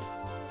anyone else.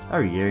 Oh,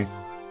 you.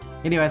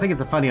 Anyway, I think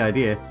it's a funny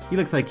idea. You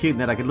look so cute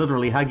that I could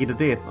literally hug you to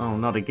death. Oh,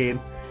 not again.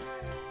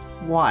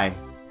 Why?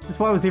 Just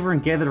why was everyone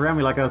gathered around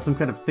me like I was some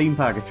kind of theme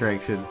park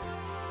attraction?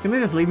 Can they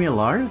just leave me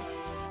alone?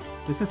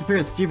 It's just a pair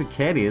of stupid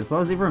cat ears. Why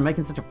was everyone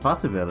making such a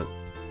fuss about it?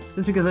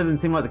 Just because I didn't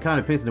seem like the kind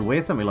of person to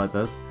wear something like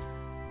this.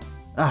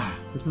 Ah,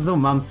 this is all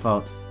Mum's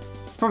fault.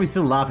 She's probably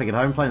still laughing at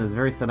home playing this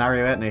very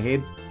scenario out in her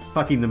head.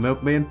 Fucking the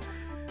milkman.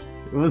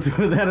 It was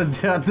without a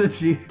doubt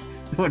that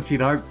what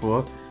she'd hoped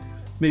for.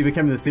 Me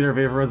becoming the center of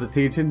everyone's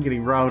attention,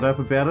 getting riled up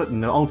about it,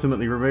 and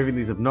ultimately removing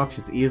these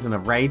obnoxious ears in a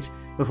rage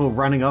before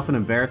running off in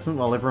embarrassment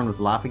while everyone was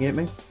laughing at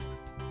me.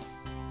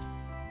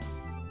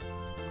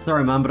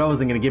 Sorry, Mum, but I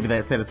wasn't going to give you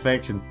that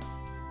satisfaction.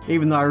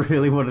 Even though I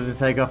really wanted to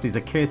take off these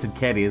accursed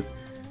cat ears.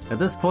 At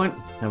this point,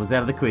 that was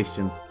out of the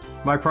question.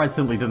 My pride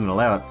simply didn't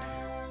allow it.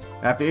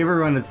 After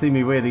everyone had seen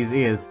me wear these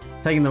ears,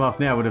 taking them off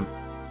now would have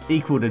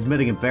equaled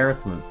admitting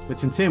embarrassment,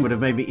 which in turn would have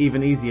made me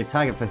even easier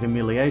target for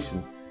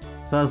humiliation.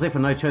 So I was left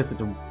with no choice but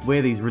to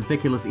wear these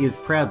ridiculous ears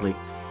proudly,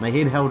 my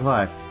head held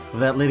high,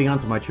 without letting on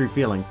to my true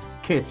feelings.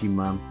 Curse you,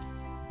 Mum.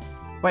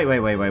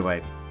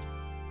 Wait.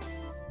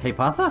 Hey,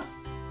 pasa?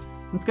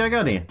 What's going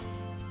on here?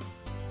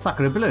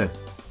 Sakura Blue.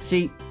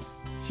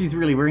 She's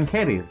really wearing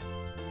cat ears.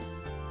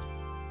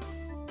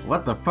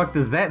 What the fuck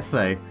does that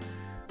say?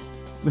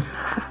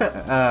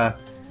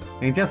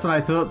 And just when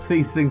I thought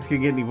these things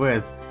could get any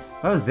worse,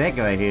 why was that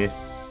guy here?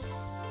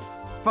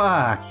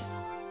 Fuck.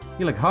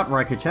 You look hot,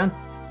 Raiko-chan.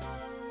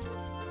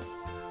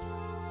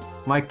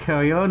 My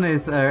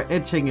cojones are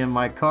itching and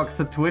my cocks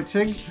are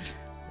twitching.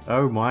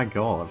 Oh my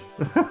god.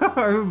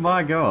 Oh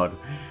my god.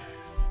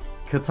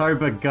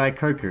 Katoba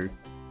Gaikoku.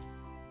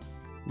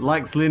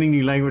 Likes learning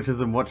new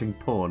languages and watching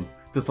porn.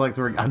 Dislikes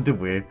wearing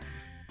underwear.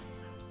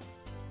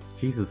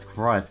 Jesus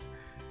Christ.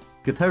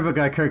 Katoba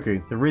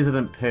Gaikoku, the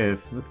resident perv.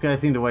 This guy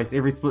seemed to waste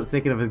every split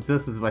second of his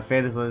existence by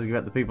fantasizing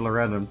about the people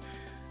around him.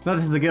 Not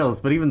just the girls,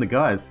 but even the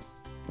guys.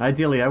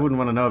 Ideally, I wouldn't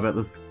want to know about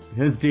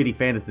his dirty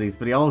fantasies,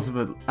 but he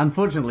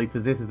unfortunately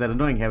possesses that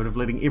annoying habit of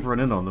letting everyone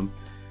in on them.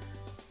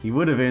 He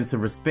would have earned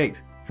some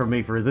respect from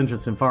me for his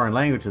interest in foreign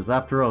languages.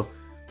 After all,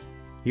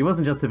 he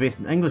wasn't just the best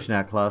in English in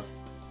our class,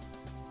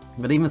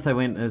 but even so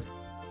went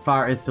as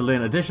far as to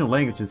learn additional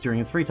languages during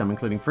his free time,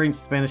 including French,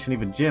 Spanish, and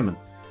even German.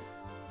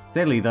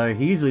 Sadly, though,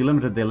 he usually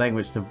limited their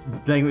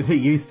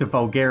use to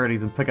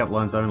vulgarities and pickup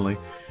lines only.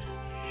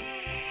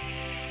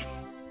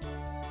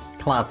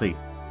 Classy.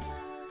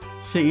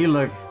 Shit, you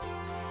look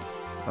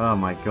Oh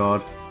my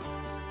god.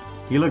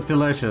 You look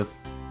delicious.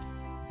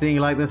 Seeing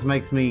you like this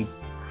makes me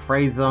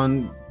craze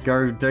on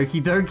go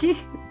doki doki.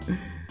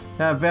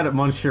 How about it,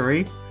 mon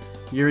chéri?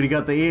 You already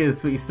got the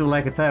ears, but you still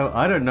lack a tail.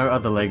 I don't know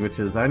other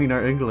languages, I only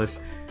know English.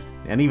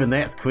 And even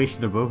that's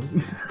questionable.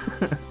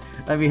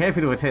 I'd be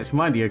happy to attach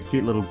mine to your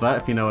cute little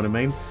butt, if you know what I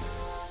mean.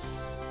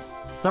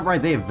 Stop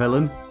right there,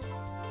 villain.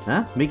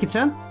 Huh?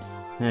 Mika-chan?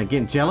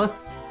 Getting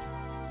jealous?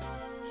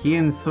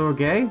 Kien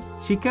Sorge?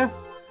 Chica?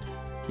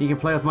 You can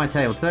play with my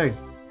tail too.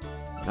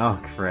 Oh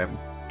crap.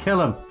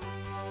 Kill him!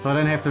 So I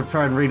don't have to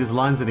try and read his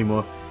lines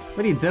anymore.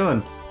 What are you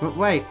doing?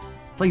 Wait,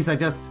 please,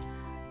 that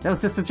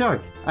was just a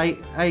joke.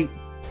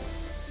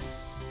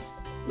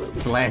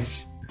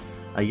 Slash.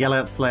 I yell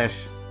out slash.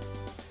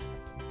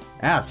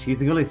 Ouch,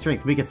 using all his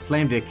strength, Mika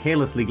slammed her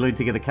carelessly glued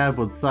together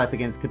cardboard scythe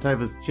against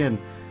Kotoba's chin,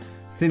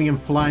 sending him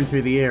flying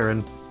through the air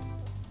and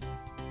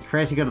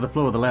crashing onto the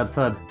floor with a loud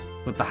thud,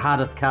 with the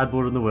hardest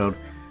cardboard in the world.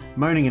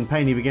 Moaning in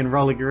pain, he began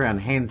rolling around,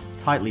 hands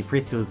tightly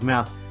pressed to his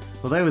mouth,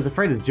 although he was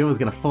afraid his jaw was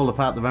going to fall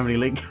apart the moment he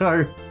let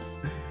go.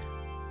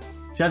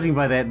 Judging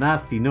by that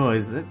nasty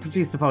noise it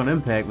produced upon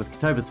impact with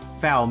Kotoba's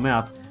foul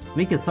mouth,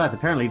 Mika's scythe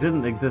apparently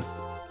didn't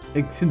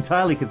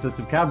entirely consist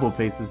of cardboard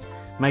pieces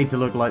made to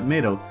look like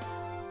metal.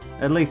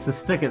 At least the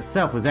stick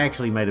itself was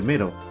actually made of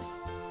metal.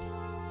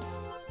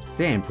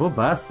 Damn, poor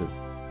bastard.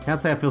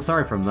 Can't say I feel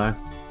sorry for him though.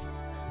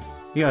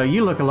 Yo,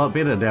 you look a lot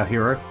better now,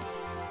 hero.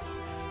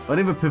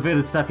 Whatever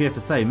perverted stuff you have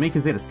to say,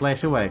 Mika's there to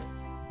slash away.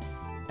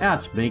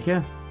 Ouch,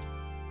 Mika.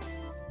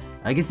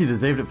 I guess you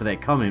deserved it for that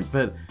comment,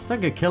 but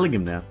don't go killing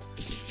him now.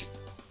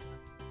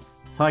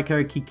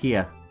 Taiko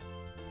Kikia.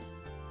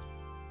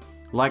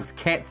 Likes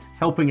cats,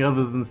 helping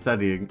others and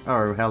studying.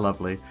 Oh, how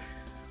lovely.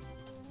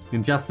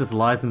 Injustice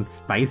lies in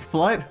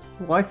spaceflight?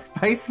 Why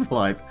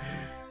spaceflight?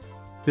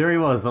 There he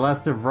was, the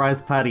last of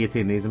Rai's party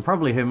attendees, and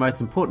probably her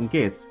most important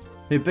guest.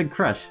 Her big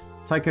crush,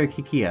 Taiko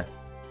Kikia.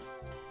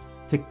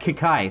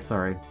 Kikai,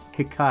 sorry.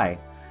 Kikai.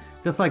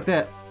 Just like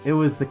that, it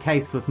was the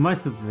case with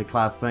most of the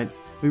classmates.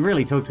 We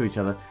rarely talked to each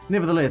other.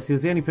 Nevertheless, he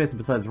was the only person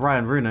besides Rai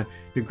and Runa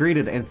who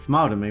greeted and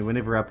smiled at me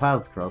whenever our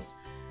paths crossed.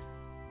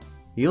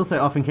 He also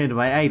often came to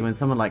my aid when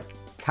someone like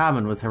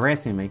Carmen was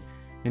harassing me,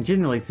 and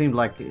generally seemed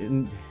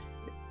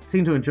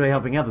to enjoy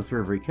helping others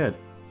wherever he could.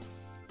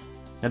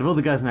 Out of all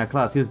the guys in our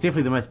class, he was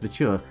definitely the most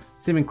mature,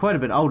 seeming quite a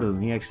bit older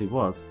than he actually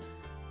was.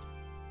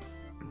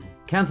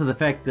 Counter the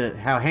fact that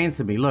how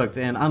handsome he looked,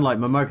 and unlike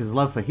Momoka's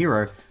love for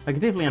Hiro, I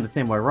could definitely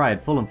understand why Rai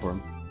had fallen for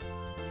him.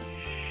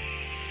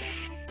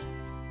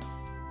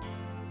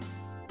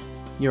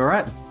 You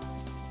alright?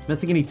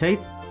 Missing any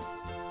teeth?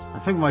 I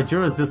think my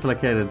jaw is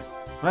dislocated.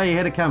 Oh, you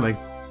had it coming.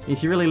 You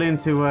should really learn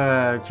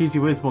to choose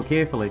your words more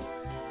carefully,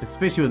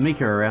 especially with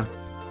Mika around.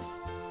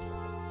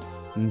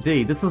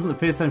 Indeed, this wasn't the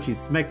first time she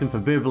smacked him for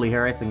verbally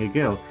harassing a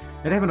girl.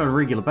 It happened on a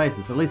regular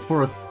basis, at least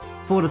 4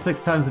 to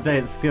 6 times a day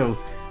at school.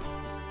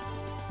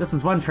 This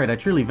is one trait I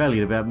truly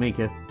valued about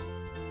Mika.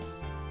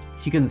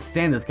 She couldn't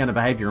stand this kind of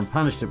behaviour and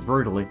punished it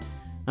brutally.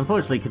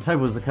 Unfortunately, Kotoba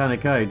was the kind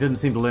of guy who didn't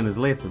seem to learn his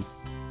lesson.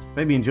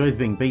 Maybe he enjoys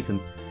being beaten.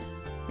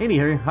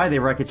 Anywho, hi there,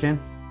 Raka-chan.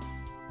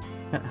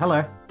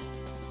 Hello.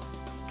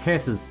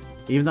 Curses.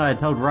 Even though I had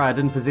told Rai I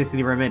didn't possess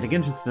any romantic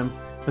interest in him,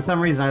 for some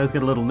reason I always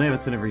got a little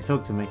nervous whenever he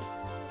talked to me.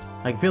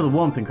 I could feel the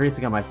warmth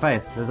increasing on my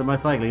face, as it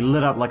most likely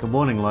lit up like a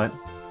warning light.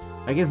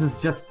 I guess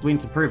this just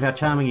went to prove how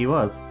charming he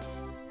was.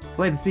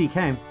 Glad to see you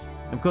came.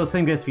 Of course,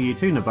 same goes for you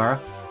too, Nobara.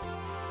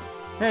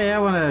 Hey, I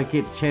want to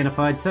get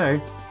chanified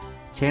too.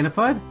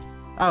 Chanified?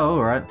 Oh,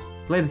 alright.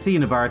 Glad to see you,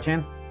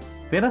 Nobara-chan.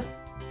 Better?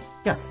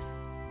 Yes.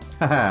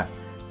 Haha.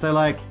 So,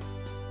 like,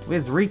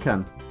 where's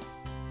Recon?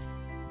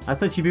 I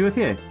thought she'd be with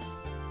you.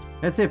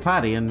 It's her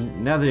party,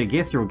 and now that her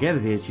guests are all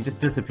gathered here, she just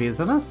disappears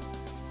on us?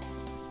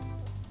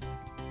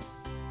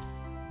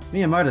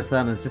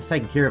 Miyamoto-san is just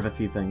taking care of a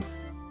few things.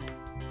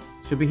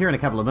 She'll be here in a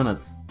couple of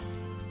minutes.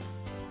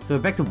 So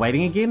we're back to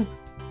waiting again?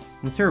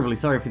 I'm terribly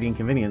sorry for the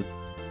inconvenience.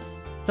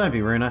 Don't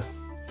be, Runa.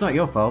 It's not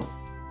your fault.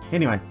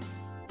 Anyway,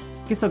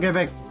 guess I'll go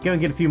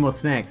and get a few more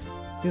snacks.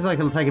 Seems like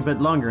it'll take a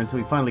bit longer until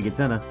we finally get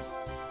dinner.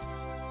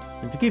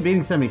 If you keep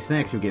eating so many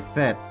snacks, you'll get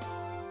fat.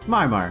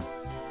 Momo.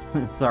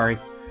 Sorry.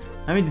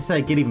 I meant to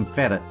say get even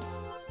fatter.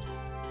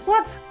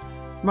 What?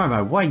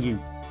 Momo, why you...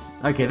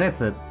 Okay,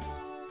 that's it.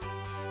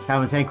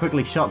 Carmen's hand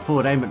quickly shot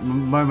forward, aimed at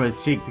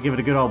Momo's cheek to give it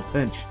a good old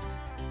pinch.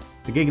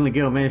 The giggling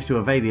girl managed to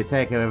evade the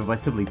attack, however, by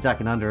simply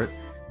ducking under it.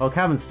 While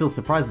Carmen still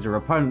surprised at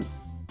her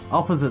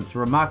opposite's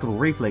remarkable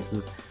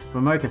reflexes,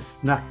 Momoka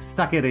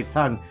stuck out her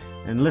tongue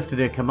and lifted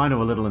her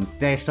kimono a little and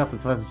dashed off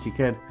as fast as she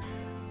could.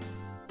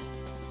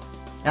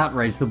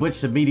 Outraged, the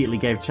witch immediately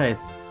gave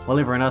chase, while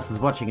everyone else was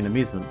watching in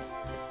amusement.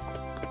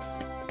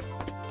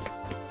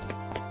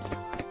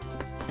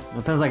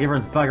 It sounds like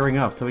everyone's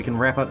buggering off, so we can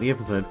wrap up the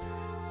episode.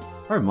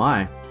 Oh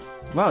my.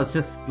 Well, it's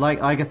just like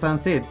Aiga-san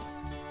said.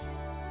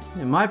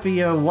 It might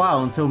be a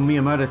while until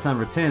Miyamoto-san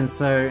returns,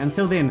 so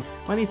until then,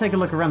 why don't you take a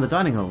look around the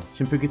dining hall,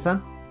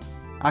 Shinpuku-san?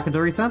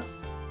 Akadori-san?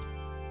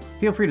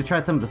 Feel free to try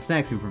some of the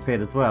snacks we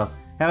prepared as well.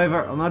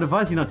 However, I'd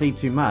advise you not to eat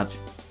too much.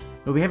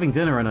 We'll be having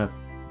dinner in a...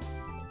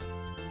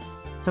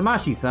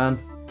 Tamashi-san,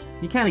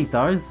 You can't eat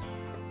those.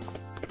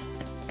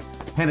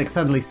 Panic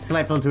suddenly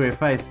slapped onto her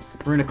face.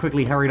 Marina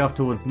quickly hurried off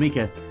towards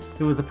Mika,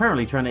 who was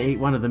apparently trying to eat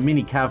one of the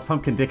many carved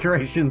pumpkin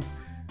decorations.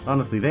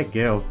 Honestly, that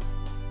girl.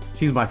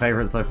 She's my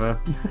favourite so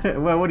far.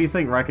 Well, what do you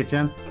think,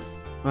 Raika-chan?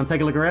 Wanna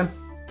take a look around?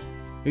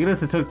 We can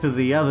also talk to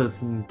the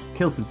others and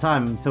kill some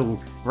time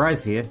until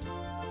Rai's here.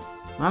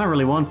 I don't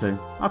really want to.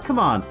 Oh, come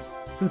on.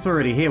 Since we're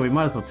already here, we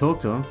might as well talk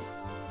to them.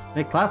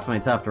 They're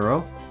classmates after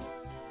all.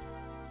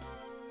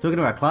 Talking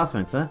to our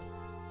classmates, huh?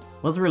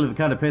 Wasn't really the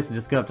kind of person to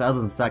just go up to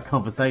others and start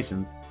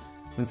conversations.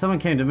 When someone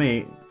came to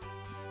me,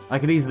 I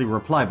could easily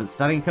reply, but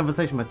starting a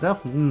conversation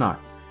myself? No.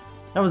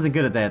 I wasn't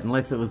good at that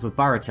unless it was with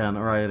Bara-chan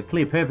or I had a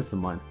clear purpose in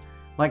mind.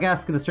 Like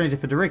asking a stranger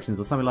for directions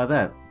or something like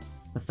that.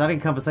 But starting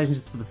a conversation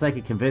just for the sake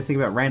of conversing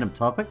about random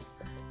topics?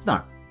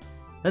 No.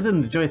 I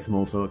didn't enjoy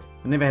small talk.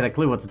 I never had a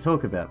clue what to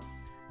talk about.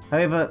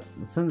 However,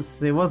 since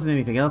there wasn't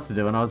anything else to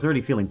do and I was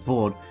already feeling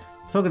bored,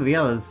 talking to the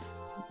others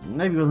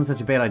maybe wasn't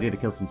such a bad idea to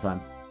kill some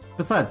time.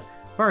 Besides,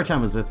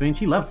 Bara-chan was with me and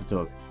she loved to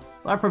talk,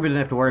 so I probably didn't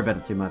have to worry about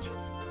it too much.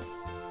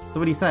 So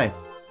what do you say?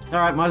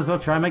 Alright, might as well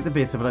try and make the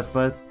best of it, I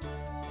suppose.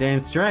 Damn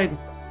straight.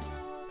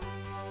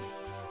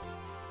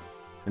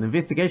 An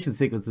investigation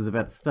sequence is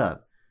about to start.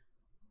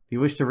 Do you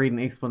wish to read an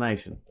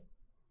explanation?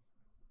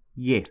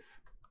 Yes.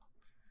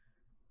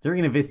 During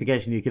an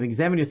investigation, you can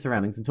examine your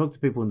surroundings and talk to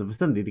people in the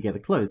vicinity to gather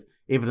clues,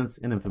 evidence,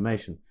 and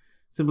information.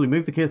 Simply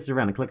move the cursor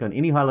around and click on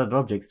any highlighted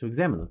objects to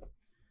examine them.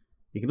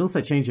 You can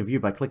also change your view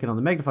by clicking on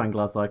the magnifying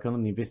glass icon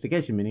in the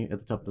investigation menu at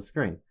the top of the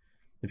screen.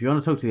 If you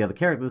want to talk to the other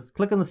characters,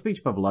 click on the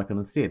speech bubble icon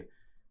instead,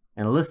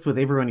 and a list with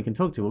everyone you can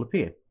talk to will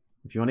appear.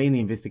 If you want to end the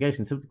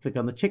investigation, simply click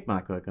on the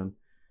checkmark icon.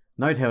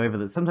 Note, however,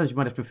 that sometimes you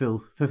might have to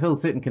fulfill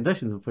certain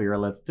conditions before you're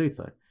allowed to do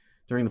so.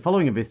 During the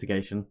following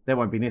investigation, that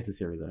won't be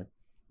necessary though.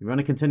 If you want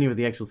to continue with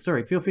the actual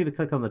story, feel free to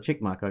click on the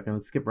checkmark icon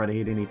and skip right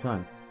ahead any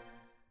time.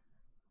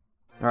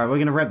 Alright, we're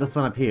going to wrap this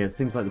one up here.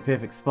 Seems like the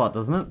perfect spot,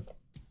 doesn't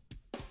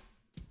it?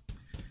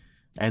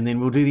 And then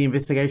we'll do the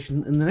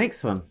investigation in the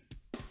next one.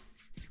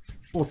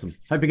 Awesome.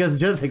 Hope you guys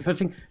enjoyed it. Thanks for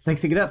watching.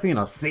 Thanks for getting out to me, and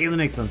I'll see you in the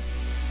next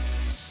one.